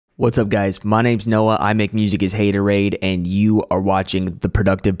What's up, guys? My name's Noah. I make music as Haterade, and you are watching The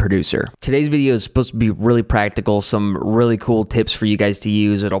Productive Producer. Today's video is supposed to be really practical, some really cool tips for you guys to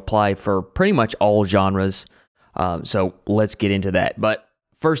use. It'll apply for pretty much all genres. So let's get into that. But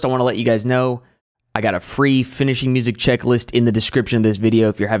first, I want to let you guys know I got a free finishing music checklist in the description of this video.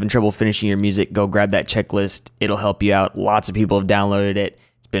 If you're having trouble finishing your music, go grab that checklist. It'll help you out. Lots of people have downloaded it.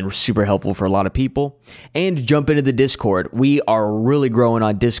 Been super helpful for a lot of people. And jump into the Discord. We are really growing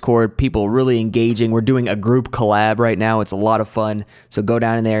on Discord. People really engaging. We're doing a group collab right now. It's a lot of fun. So go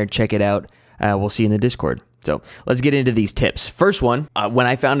down in there and check it out. We'll see you in the Discord. So let's get into these tips. First one, when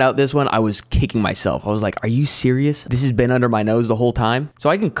I found out this one, I was kicking myself. I was like, are you serious? This has been under my nose the whole time. So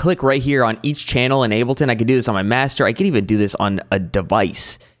I can click right here on each channel in Ableton. I can do this on my master. I can even do this on a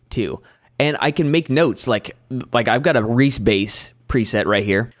device too. And I can make notes like I've got a Reese bass preset right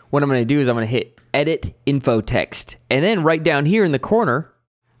here. What I'm going to do is I'm going to hit edit info text, and then right down here in the corner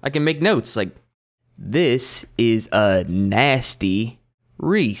I can make notes like this is a nasty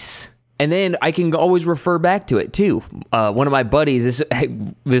Reese, and then I can always refer back to it too. One of my buddies,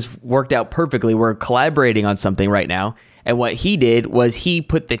 this worked out perfectly. We're collaborating on something right now, and what he did was he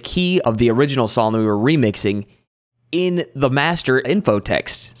put the key of the original song that we were remixing in the master info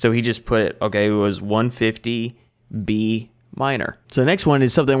text. So he just put it, okay, it was 150 B minor. So the next one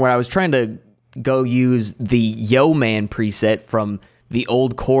is something where I was trying to go use the Yo Man preset from the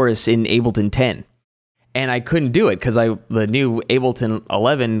old chorus in Ableton 10. And I couldn't do it because the new Ableton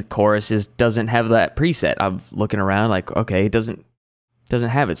 11 chorus doesn't have that preset. I'm looking around like, okay, it doesn't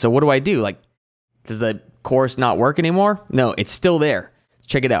have it. So what do I do? Like, does the chorus not work anymore? No, it's still there.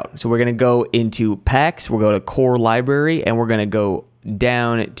 Check it out. So we're going to go into packs. We'll go to core library, and we're going to go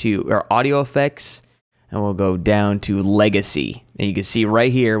down to our audio effects, and we'll go down to legacy. And you can see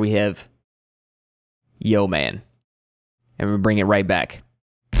right here we have Yo Man. And we bring it right back.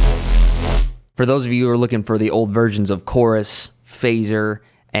 For those of you who are looking for the old versions of chorus, phaser,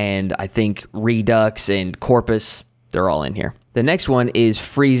 and I think redux and corpus, they're all in here. The next one is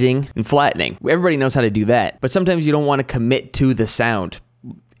freezing and flattening. Everybody knows how to do that, but sometimes you don't want to commit to the sound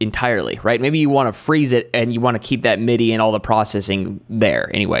entirely, right? Maybe you want to freeze it and you want to keep that MIDI and all the processing there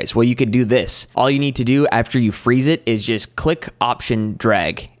anyways. Well, you could do this. All you need to do after you freeze it is just click Option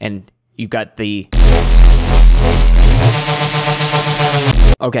Drag, and you've got the...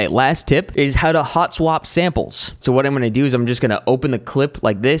 Okay, last tip is how to hot swap samples. So what I'm going to do is I'm just going to open the clip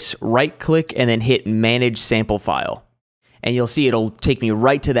like this, right click, and then hit Manage Sample File. And you'll see it'll take me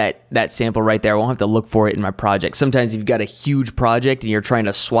right to that sample right there. I won't have to look for it in my project. Sometimes if you've got a huge project and you're trying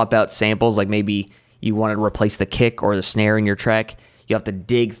to swap out samples, like maybe you want to replace the kick or the snare in your track, you have to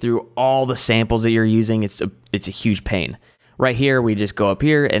dig through all the samples that you're using. It's a huge pain. Right here, we just go up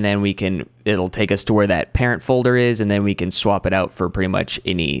here, and then it'll take us to where that parent folder is, and then we can swap it out for pretty much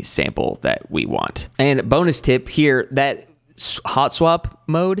any sample that we want. And bonus tip here, that hot swap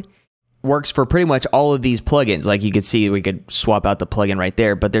mode works for pretty much all of these plugins. Like you can see, we could swap out the plugin right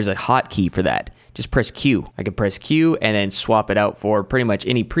there, but there's a hotkey for that. Just press Q. I can press Q and then swap it out for pretty much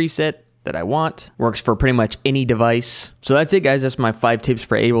any preset that I want. Works for pretty much any device. So that's it, guys. That's my 5 tips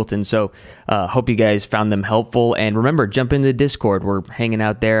for Ableton. So hope you guys found them helpful. And remember, jump in the Discord. We're hanging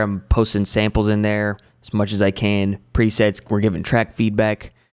out there. I'm posting samples in there as much as I can. Presets. We're giving track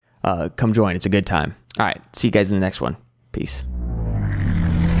feedback. Come join. It's a good time. All right. See you guys in the next one. Peace.